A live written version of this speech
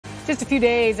Just a few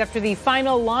days after the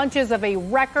final launches of a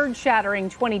record-shattering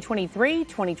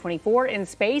 2023-2024 in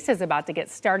space is about to get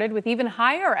started with even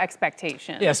higher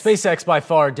expectations. Yeah, SpaceX by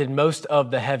far did most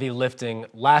of the heavy lifting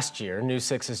last year. News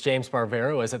 6's James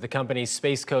Barbero is at the company's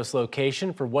Space Coast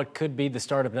location for what could be the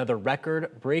start of another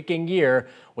record-breaking year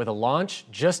with a launch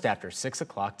just after 6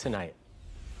 o'clock tonight.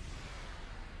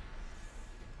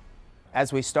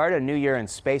 As we start a new year in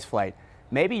spaceflight,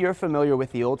 maybe you're familiar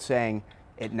with the old saying,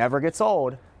 "It never gets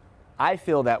old." I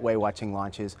feel that way watching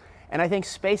launches, and I think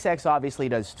SpaceX obviously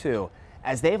does too,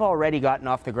 as they've already gotten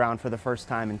off the ground for the first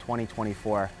time in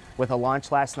 2024 with a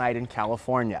launch last night in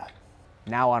California.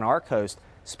 Now on our coast,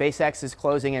 SpaceX is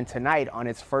closing in tonight on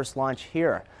its first launch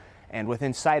here, and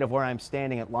within sight of where I'm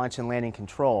standing at Launch and Landing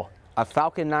Control, a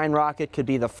Falcon 9 rocket could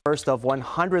be the first of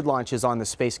 100 launches on the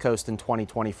Space Coast in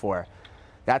 2024.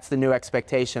 That's the new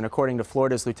expectation, according to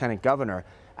Florida's Lieutenant Governor,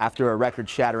 after a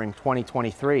record-shattering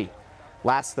 2023.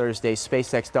 Last Thursday's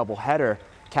SpaceX doubleheader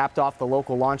capped off the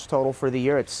local launch total for the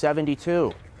year at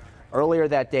 72. Earlier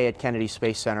that day at Kennedy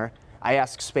Space Center, I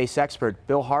asked space expert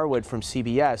Bill Harwood from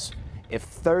CBS if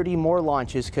 30 more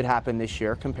launches could happen this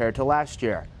year compared to last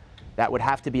year. That would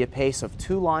have to be a pace of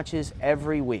 2 launches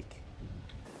every week.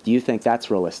 Do you think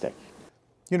that's realistic?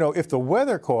 You know, if the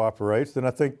weather cooperates, then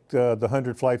I think the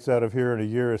 100 flights out of here in a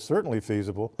year is certainly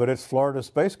feasible. But it's Florida's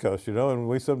Space Coast, you know, and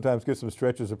we sometimes get some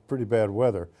stretches of pretty bad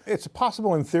weather. It's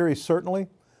possible in theory, certainly.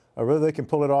 Whether they can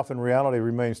pull it off in reality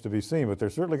remains to be seen, but they're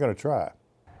certainly going to try.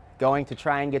 Going to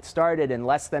try and get started in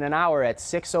less than an hour at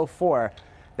 6:04.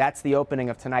 That's the opening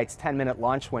of tonight's 10-minute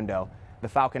launch window. The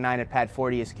Falcon 9 at Pad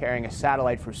 40 is carrying a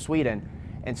satellite for Sweden,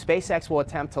 and SpaceX will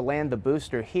attempt to land the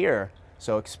booster here,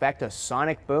 so expect a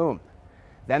sonic boom.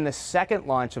 Then the second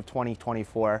launch of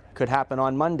 2024 could happen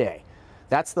on Monday.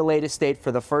 That's the latest date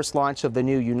for the first launch of the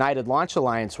new United Launch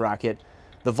Alliance rocket,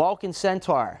 the Vulcan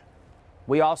Centaur.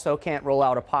 We also can't rule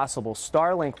out a possible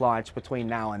Starlink launch between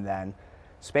now and then.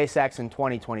 SpaceX in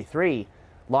 2023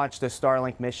 launched a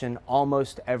Starlink mission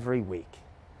almost every week.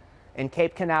 In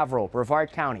Cape Canaveral,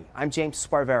 Brevard County, I'm James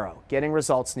Barbero, getting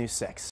results News 6.